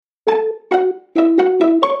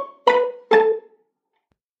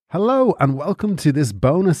Hello and welcome to this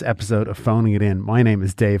bonus episode of Phoning It In. My name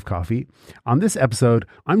is Dave Coffey. On this episode,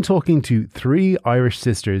 I'm talking to three Irish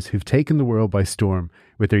sisters who've taken the world by storm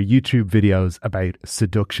with their YouTube videos about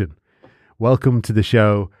seduction. Welcome to the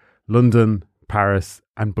show, London, Paris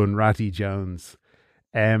and Bunratty Jones.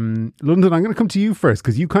 London, I'm going to come to you first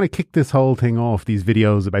because you kind of kicked this whole thing off, these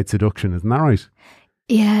videos about seduction, isn't that right?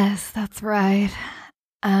 Yes, that's right.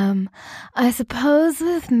 I suppose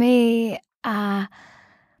with me, as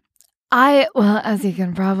you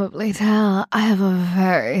can probably tell, I have a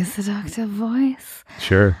very seductive voice.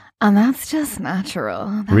 Sure. And that's just natural.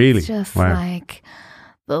 That's Really? just Wow. like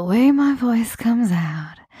the way my voice comes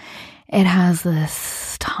out. It has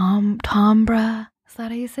this timbre. Is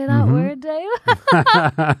that how you say that word, Dave?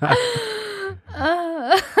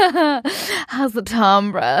 Has a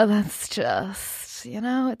timbre that's just,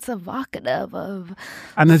 it's evocative of.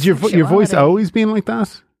 And has your voice sexuality. always been like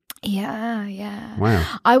that? Yeah. Wow.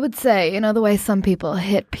 I would say, the way some people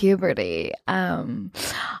hit puberty,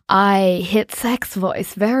 I hit sex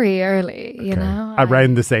voice very early,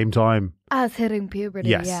 Around the same time. as hitting puberty.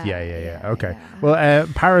 Yes. Yeah. Yeah. Okay. Well,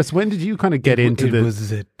 Paris, when did you kind of get into It the...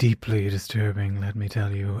 was deeply disturbing, let me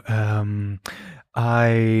tell you.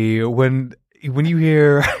 When you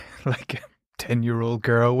hear like a 10-year-old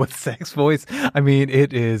girl with sex voice, I mean,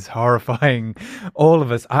 it is horrifying. All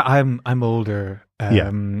of us. I'm older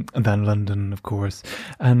than London, of course,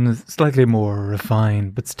 and slightly more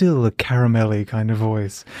refined, but still a caramelly kind of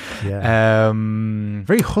voice. Yeah.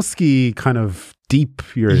 Very husky, kind of deep.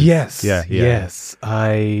 Yes. Yeah. Yes.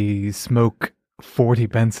 I smoke 40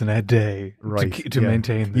 Benson a day to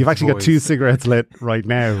maintain this You've actually got voice. 2 cigarettes lit right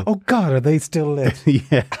now. Oh God, are they still lit?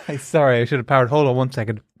 Yeah. Sorry, I should have powered. Hold on 1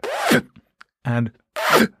 second. And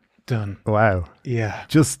done. Wow. Yeah.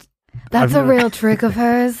 Just... That's a real trick of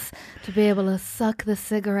hers, to be able to suck the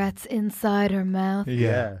cigarettes inside her mouth.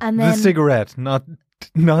 Yeah. And the then cigarette, not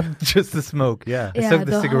just the smoke. Yeah. I Yeah, suck the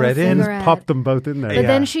the whole cigarette in. cigarette. pop them both in there. But Yeah.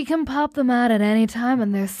 then she can pop them out at any time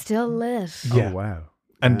and they're still lit. Yeah. Oh, wow.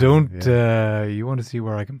 And Yeah, don't, yeah. you want to see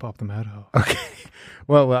where I can pop them out of? Okay.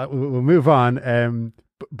 Well, we'll move on.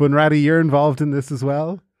 Bunratty, you're involved in this as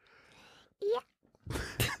well? Yeah.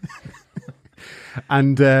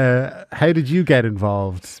 And how did you get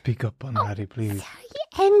involved? Speak up, Bunratty, please.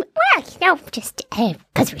 Just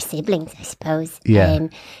because we're siblings, I suppose. Yeah.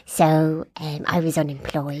 So I was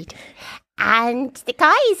unemployed. And the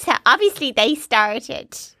guys, obviously, they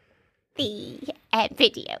started the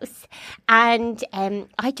videos. And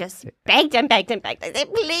I just begged and begged and begged. I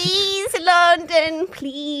said, please, London,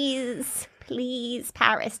 please,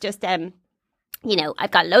 Paris. Just, I've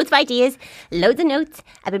got loads of ideas, loads of notes.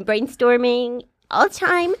 I've been brainstorming all the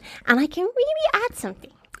time. And I can really add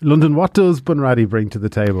something. London, what does Bunratty bring to the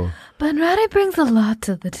table? Bunratty brings a lot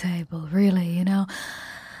to the table, really,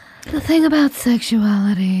 The thing about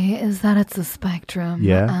sexuality is that it's a spectrum.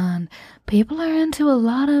 Yeah. And people are into a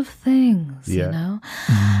lot of things, Yeah.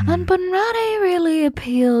 And Bunratty really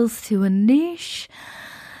appeals to a niche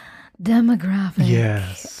demographic.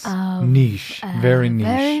 Yes. Of, Niche. Very niche.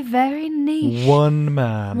 Very, very niche. One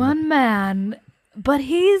man. One man. But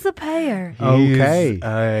he's a payer.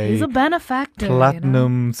 Okay. He's a benefactor.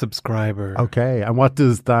 Platinum subscriber. Okay. And what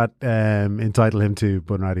does that entitle him to,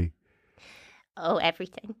 Bunratty? Oh,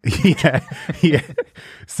 everything. Yeah.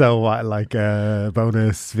 So what, like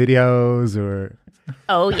bonus videos or...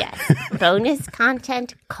 Oh, yes. Bonus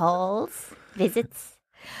content, calls, visits.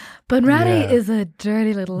 Bunratty Yeah. is a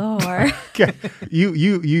dirty little whore. Okay.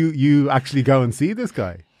 You actually go and see this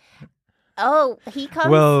guy? Oh, he comes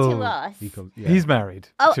Well, to us. He's married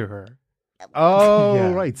Oh. to her. Oh,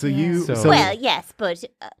 Yeah. right. So Yeah. you... So- Well, yes, but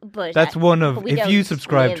That's one of, but we if don't you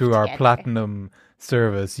subscribe live to our together. platinum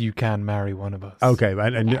service, you can marry one of us. Okay.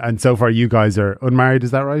 And so far you guys are unmarried,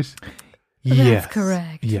 is that right? Yes. That's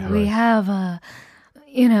correct. Yeah. We have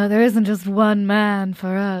there isn't just one man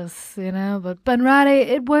for us, but Bunratty,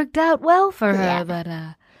 it worked out well for her, Yeah. but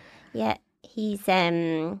Yeah, he's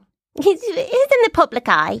in the public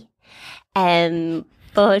eye,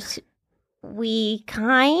 but we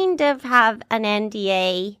kind of have an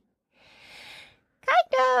NDA.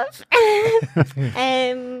 Yes.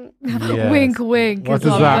 wink, wink What is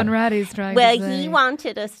does what that- Bunratty's trying Well, to say. he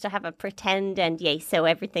wanted us to have a pretend NDA, so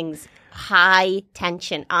everything's high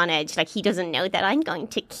tension, on edge. Like, he doesn't know that I'm going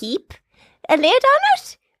to keep a lid on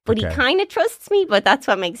it, but Okay. he kind of trusts me. But that's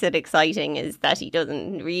what makes it exciting, is that he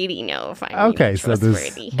doesn't really know if I'm Okay, really so there's-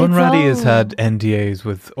 trustworthy. Bunratty has all- had NDAs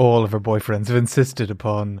with all of her boyfriends, have insisted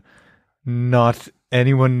upon not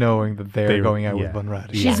anyone knowing that they're going out yeah. with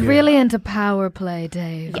Bunratty. She's really into power play,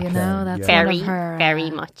 Dave. You know, that's one Very, of her very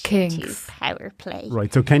much into kinks. power play.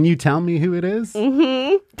 Right. So can you tell me who it is?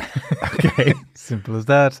 Okay. Simple as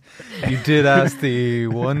that. You did ask the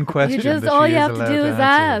one question. You just that all she you is have to allowed do is answer.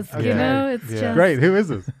 ask. You Okay. know, it's Yeah. just Great. Who is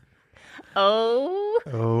this? Oh,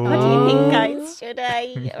 Oh. what do you think, guys? Should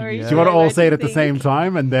I? Or Yeah. Do you want to all say it at the think? same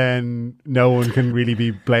time and then no one can really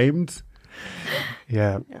be blamed?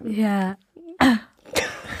 Yeah. Yeah.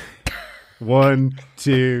 1,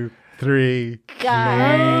 2, 3.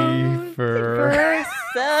 For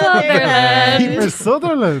Sutherland. Kiefer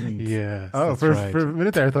Sutherland. yes. Oh, that's for right. a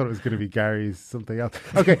minute there, I thought it was going to be Gary's something else.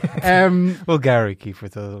 Okay. Well, Gary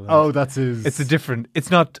Kiefer Sutherland. Oh, that's his. It's a different.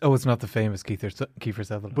 It's not. Oh, it's not the famous Kiefer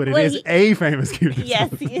Sutherland. But it Well, is he- a famous Kiefer Yes,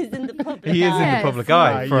 Sutherland. he is in the public. he is in Yes. the public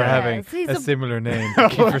eye for Yes, having he's a a- similar name, to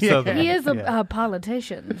Kiefer yeah. Sutherland. He is Yeah. a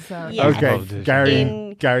politician, so Yeah. Okay.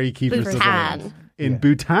 Politician. Gary Kiefer Bhutan. Sutherland. In Yeah.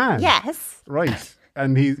 Bhutan. Yes. Right.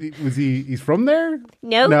 And he's from there?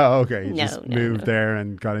 No. No, okay. He No, just no, moved no. there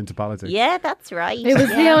and got into politics. Yeah, that's right. it was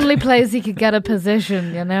the Yeah. only place he could get a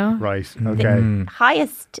position, you know? Right. Okay.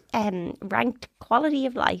 highest ranked quality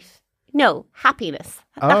of life. No, happiness.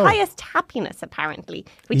 The Oh. highest happiness, apparently,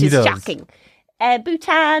 which He is does. shocking.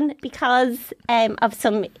 Bhutan, because of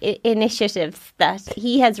some initiatives that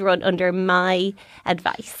he has run under my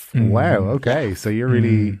advice. Wow. Okay. So you're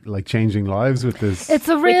really like changing lives with this. It's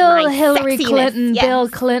a With real my Hillary sexiness, Clinton, yes. Bill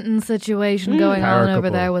Clinton situation going Power on over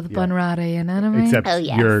couple, there with yeah. Bunratty, you know what I mean? Except Oh,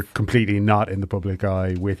 yes. you're completely not in the public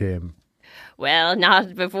eye with him. Well,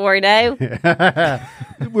 not before now.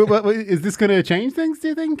 Is this going to change things, do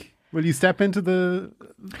you think? Will you step into the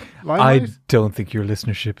I limelight? don't think your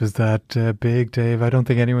listenership is that big, Dave. I don't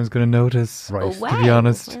think anyone's going to notice. Right. Oh, wow. To be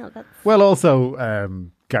honest. Well, that's Well, also,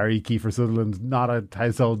 Gary Kiefer Sutherland's not a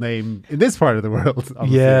household name in this part of the world.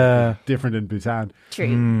 Obviously. Yeah. Different in Bhutan.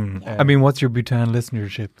 true. I mean, what's your Bhutan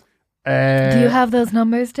listenership? Do you have those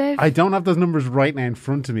numbers, Dave? I don't have those numbers right now in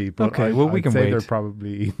front of me, but Okay, well, we I'd can say wait. they're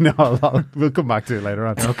probably... No, we'll come back to it later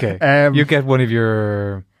on. Okay. You get one of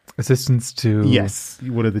your assistants to... Yes,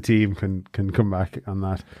 one of the team can come back on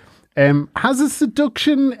that. Has a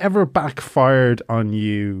seduction ever backfired on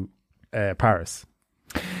you, Paris?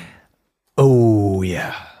 Oh,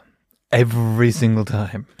 yeah. Every single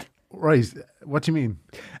time. Right. What do you mean?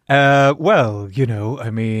 Well, you know, I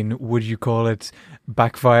mean, would you call it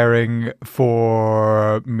backfiring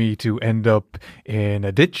for me to end up in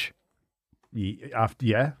a ditch?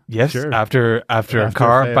 Yeah. Yes. Sure. After a After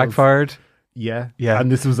car it fails. backfired? Yeah. Yeah.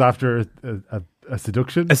 And this was after a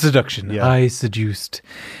seduction? A seduction. Yeah. I seduced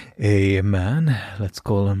a man, let's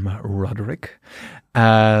call him Roderick,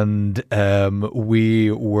 and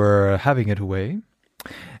we were having it away.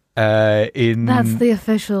 That's the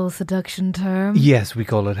official seduction term. Yes, we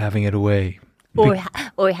call it having it away.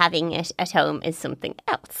 Or having it at home is something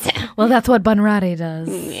else. Well, that's what Bunratty does.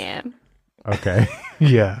 Yeah. Okay.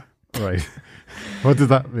 Yeah. Right. What does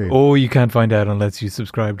that mean? Oh, you can't find out unless you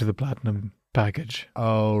subscribe to the platinum package.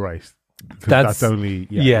 Oh, right. 'Cause That's- that's only...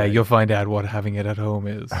 Yeah, right. you'll find out what having it at home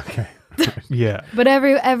is. Okay. Yeah. But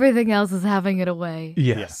everything else is having it away.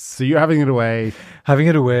 Yes. So you're having it away. Having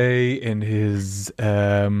it away in his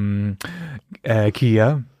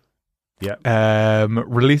Kia. Yeah.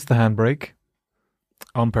 Released the handbrake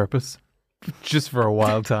on purpose. Just for a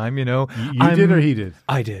wild time, you know. You did or he did?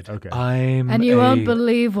 I did. Okay. And you won't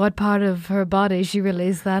believe what part of her body she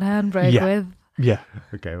released that handbrake Yeah. with. Yeah.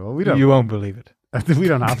 Okay, well, we don't... You won't believe it. we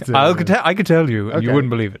don't have to. I could tell you, and you Okay. wouldn't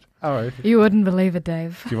believe it. All right. You wouldn't believe it,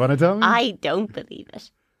 Dave. Do you want to tell me? I don't believe it.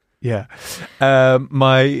 Yeah.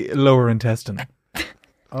 My lower intestine.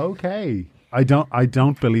 Okay. I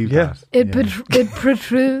don't believe Yeah. that. It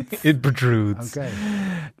protrudes. It protrudes. Okay.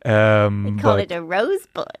 They call But it a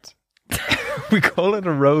rosebud. we call it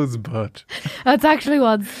a rosebud. That's actually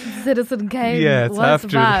what Citizen Kane Yeah, it's was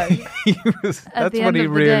after about. that's the what end he of the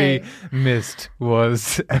really day. missed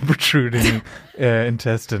was a protruding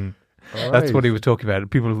intestine. That's what he was talking about.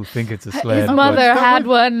 People who think it's a sled. His but mother had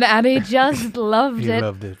one and he just loved he it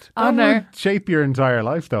loved it. on That her. would shape your entire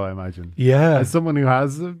life, though, I imagine. Yeah. As someone who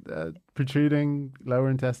has a protruding lower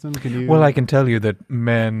intestine, can you... Well, I can tell you that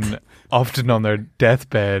men often on their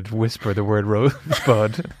deathbed whisper the word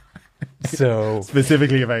rosebud. So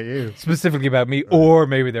Specifically about you. specifically about me, or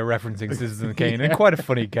maybe they're referencing Citizen Kane, and quite a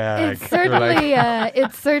funny gag. It They're like, certainly,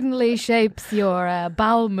 it certainly shapes your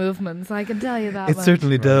bowel movements. I can tell you that. it much.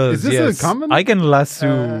 certainly does. Is this yes. a common- I can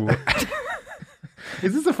lasso.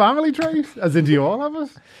 Is this a family trait? As in, do you all have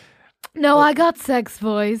it? No, I got sex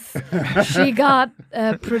voice. She got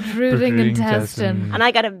a protruding intestine. And I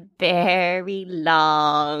got a very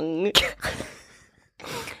long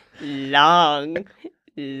long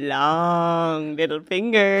little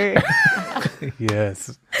finger.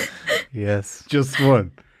 Yes. Yes. Just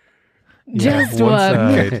one. Just one one.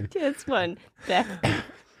 side. Just one. Left.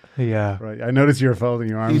 Yeah. Right. I noticed you were folding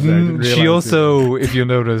your arms there. I didn't She realize also, if you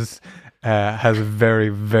notice, has a very,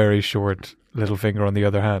 very short little finger on the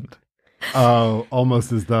other hand. Oh,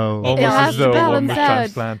 almost as though. Almost It has as to though one balance was out.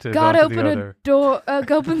 transplanted God onto the open a other. door,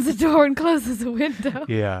 opens a door and closes a window.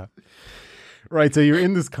 Yeah. Right. So you're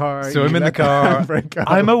in this car. So you I'm in the let car. handbrake go.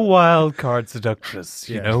 I'm a wild card seductress,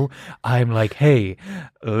 you Yeah. know. I'm like, hey,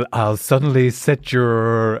 I'll suddenly set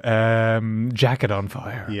your jacket on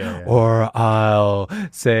fire, Yeah. or I'll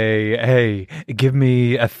say, hey, give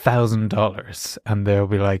me $1,000, and they'll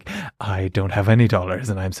be like, I don't have any dollars,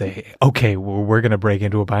 and I'm saying, okay, well, we're gonna break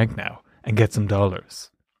into a bank now and get some dollars.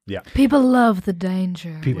 People love the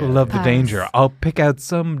danger. People Yeah. love the Paris. danger. I'll pick out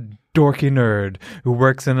some dorky nerd who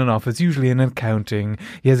works in an office, usually in accounting.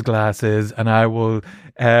 He has glasses, and I will,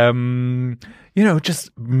 just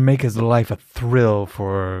make his life a thrill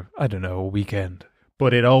for, I don't know, a weekend.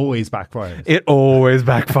 But it always backfires. It always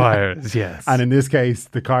backfires, yes. And in this case,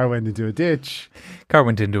 the car went into a ditch. Car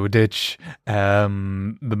went into a ditch. The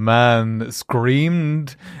man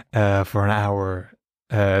screamed for an hour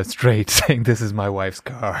straight, saying, "This is my wife's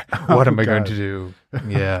car. What am I going God. to do?"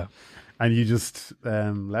 Yeah. And you just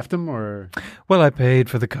left him, or? Well, I paid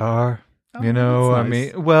for the car. Oh, that's I nice.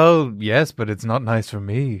 mean, well, yes, but it's not nice for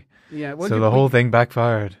me. Yeah. So the whole thing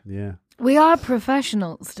backfired. Yeah. We are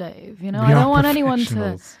professionals, Dave. You know, We I are don't want anyone to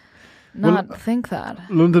professionals. not think that.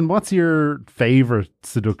 London, what's your favorite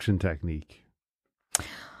seduction technique?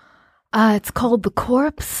 It's called the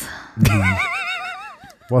corpse.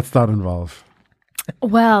 What's that involve?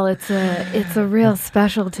 Well, it's a real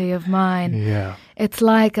specialty of mine. Yeah. It's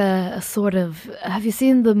like a sort of. Have you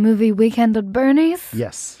seen the movie Weekend at Bernie's?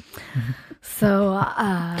 Yes. So,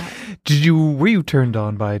 Were you turned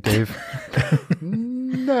on by it, Dave?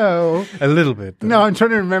 No. A little bit. though. No, I'm trying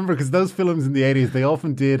to remember because those films in the 80s, they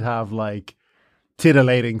often did have like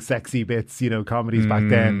titillating, sexy bits, comedies back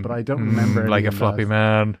then, but I don't remember. Like any a of floppy that.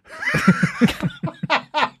 man.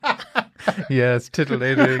 Yes,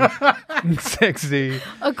 titillating, sexy,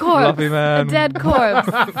 a corpse, floppy man, a dead corpse,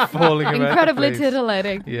 falling about the incredibly place.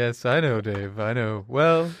 titillating. Yes, I know, Dave. I know.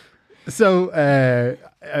 Well, So,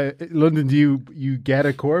 London, do you get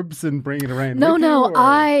a corpse and bring it around? No, with no, you, or-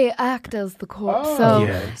 I act as the corpse. Oh. So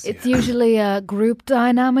yes, it's usually a group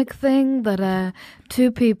dynamic thing that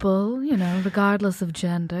two people, regardless of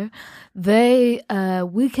gender, they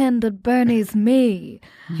Weekend at Bernie's me.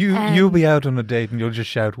 you'll be out on a date and you'll just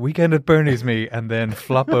shout "Weekend at Bernie's me" and then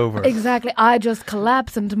flop over. Exactly. I just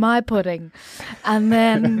collapse into my pudding. And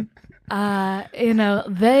then,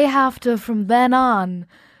 they have to, from then on,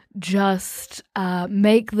 just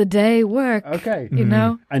make the day work. Okay. You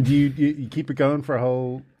know? And do you keep it going for a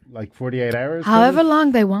whole, 48 hours? However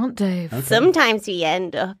long they want, Dave. Sometimes we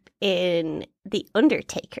end up in the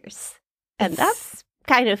Undertakers, and that's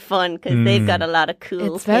kind of fun because they've got a lot of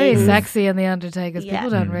cool. It's very things. sexy in The Undertakers. Yeah. People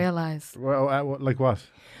don't realize. Well, like what?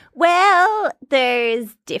 Well,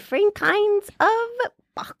 there's different kinds of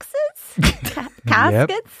boxes,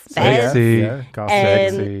 caskets, beds. Sexy. Yeah, cost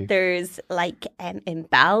Sexy. There's like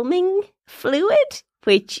embalming fluid,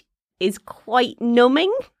 which is quite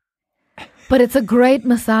numbing. But it's a great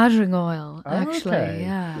massaging oil, actually. Okay.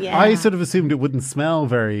 Yeah. Yeah. I sort of assumed it wouldn't smell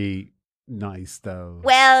very nice, though.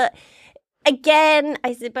 Well, again,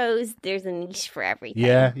 I suppose there's a niche for everything.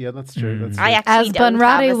 Yeah, that's true. That's true. I actually As don't have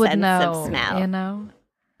Bunratty a would sense know, of smell, you know?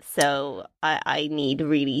 so I need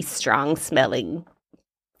really strong smelling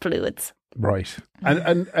fluids. Right.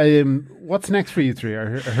 And what's next for you three? I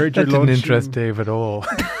heard That your didn't lunch. interest Dave at all.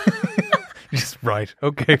 Just right.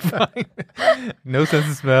 Okay, fine. No sense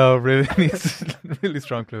of smell. Really needs really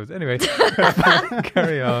strong clothes. Anyway,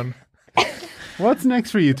 carry on. What's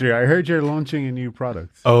next for you three? I heard you're launching a new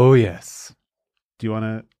product. Oh yes. Do you want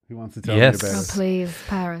to? Who wants to tell Yes. me about Oh, it? please,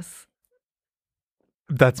 Paris.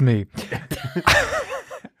 That's me.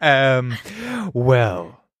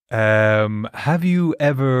 Have you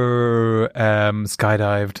ever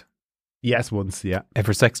skydived? Yes, once. Yeah.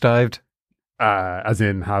 Ever sex dived? As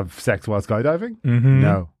in, have sex while skydiving? Mm-hmm.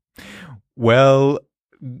 No. Well,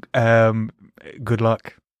 good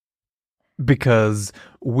luck. Because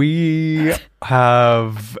we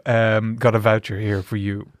have got a voucher here for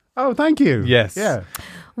you. Oh, thank you. Yes. Yeah.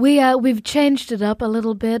 We've changed it up a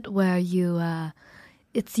little bit where you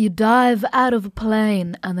dive out of a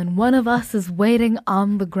plane and then one of us is waiting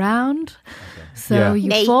on the ground. So Yeah.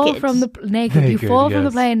 you fall Naked. from the naked. You Naked, fall from the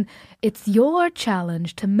yes. plane it's your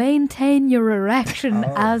challenge to maintain your erection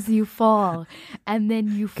as you fall, and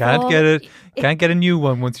then you fall. Can't get a new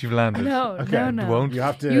one once you've landed. No, no. Won't. You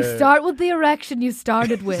have to. You start with the erection you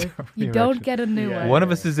started with. You the don't erection. get a new one. One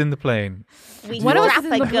of us is in the plane. One of us is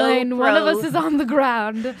in the plane, one of us is on the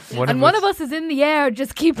ground, and one of us is in the air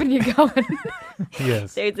just keeping you going.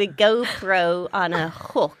 Yes. There's a GoPro on a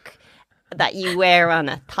hook that you wear on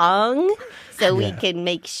a thong, so we can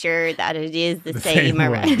make sure that it is the same one.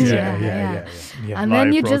 erection. Yeah. And Live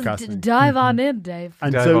then you broadcasting. just dive on in, Dave.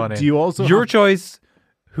 And Dive so, on in. do you also Your have- choice,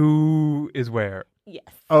 who is where? Yes.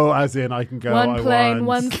 Oh, as in I can go. One I plane,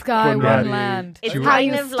 want one sky, Conradi. one land. It's how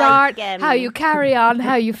kind you of start, like, how you carry on,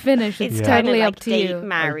 how you finish. It's It's totally kind of up like to date, you.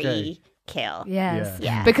 marry, Okay. kill. Yes.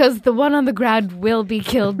 Yeah. Because the one on the ground will be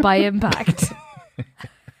killed by impact.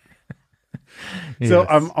 So Yes.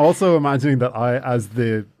 I'm also imagining that I, as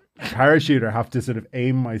the parachuter, have to sort of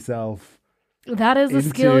aim myself That is a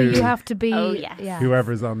skill Into- you have to be. Oh, yes. Yeah.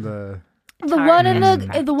 whoever's on the. The one in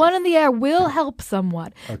the one in the air will help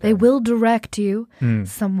somewhat. They will direct you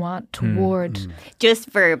somewhat towards Just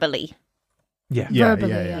verbally. Yeah.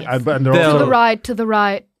 Verbally, yeah. yes. And they're They'll- also, to the right, to the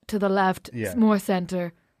right, to the left, Yeah. more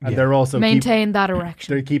center. and they're also Maintain that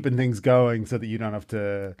erection they're keeping things going so that you don't have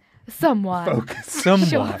to somewhat. focus.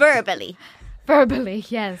 Somewhat. Verbally. Verbally,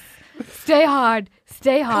 yes. Stay hard.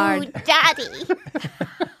 Stay hard. Oh, daddy.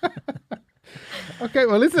 Okay,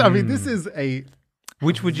 well, listen. I mean, this is a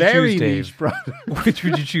Which would you very choose, Dave? niche product. Which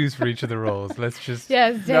would you choose for each of the roles? Let's just.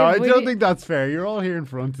 Yes, Dave, No, I we- don't think that's fair. You're all here in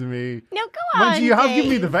front of me. No, go Mind on, you, you have Dave. given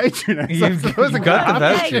me the voucher now. So You've- I'm supposed to you've got go the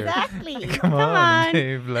after voucher. you. Exactly. Come on,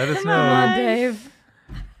 Dave. Let us Come know. Come on, on. Dave.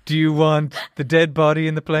 Do you want the dead body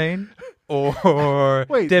in the plane, or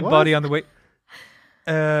Wait, dead what? body on the way?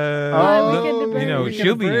 Weekend at You know, Bernie's.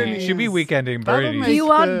 she'll Bernie's. be weekending That'll birdies. make Do you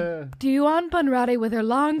want the- do you want Bunratty with her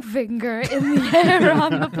long finger in the air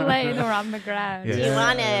on the plane or on the ground? Yeah. Do you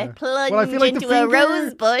want to plunge Well, I feel like the into a finger-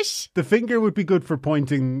 rose bush? The finger would be good for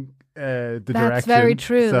pointing the direction. That's very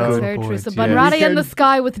true. So That's very true. So point, yeah. Bunratty in the Weekend-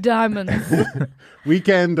 sky with diamonds.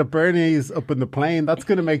 weekend at Bernie's up in the plane. That's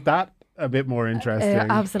going to make that a bit more interesting.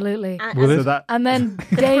 Absolutely. Will So it? that And then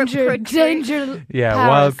danger Yeah, Paris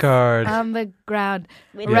wild card. on the ground,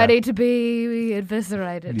 With ready to be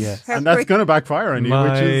eviscerated. Yes. her and that's going to backfire on you,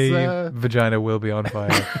 My which is vagina will be on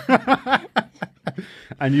fire.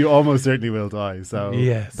 and you almost certainly will die. So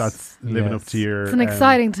Yes. that's living up Yes. to your. It's an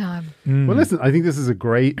exciting time. Well, listen, I think this is a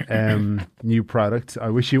great new product. I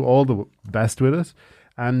wish you all the best with it.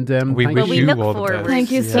 And We thank wish we you look all the forward best.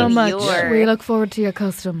 Thank you so to much. your We look forward to your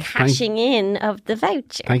custom. cashing in of the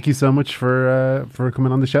voucher. Thank you so much for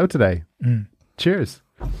coming on the show today. Cheers.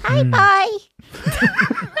 Bye.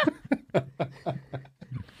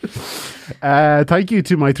 Thank you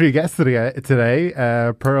to my three guests today,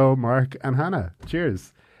 Pearl, Mark, and Hannah.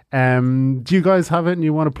 Cheers. Do you guys have anything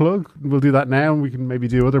you want to plug? We'll do that now, and we can maybe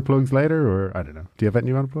do other plugs later, or I don't know. Do you have anything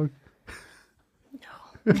you want to plug?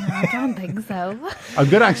 I don't think so. I'm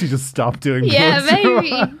going to actually just stop doing Yeah, plugs.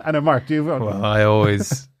 maybe. And Mark, do you have one? Well, I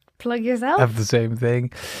always Plug yourself. have the same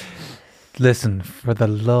thing. Listen, for the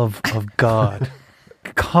love of God,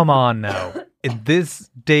 come on now. In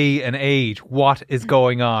this day and age, what is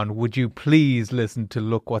going on? Would you please listen to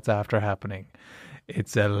Look What's After Happening?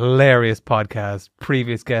 It's a hilarious podcast.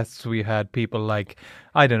 Previous guests, we had people like,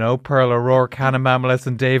 I don't know, Pearl O'Rourke, Hannah Mammalus,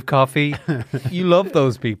 and Dave Coffey. You love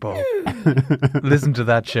those people. Listen to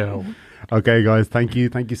that show. Okay, guys, thank you.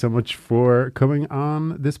 Thank you so much for coming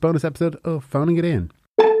on this bonus episode of Phoning It In.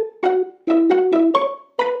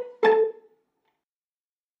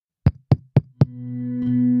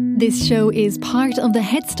 This show is part of the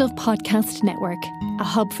Head Stuff Podcast Network, a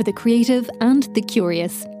hub for the creative and the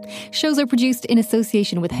curious. Shows are produced in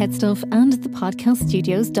association with Head Stuff and the Podcast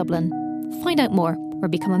Studios Dublin. Find out more or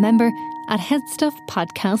become a member at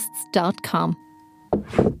headstuffpodcasts.com.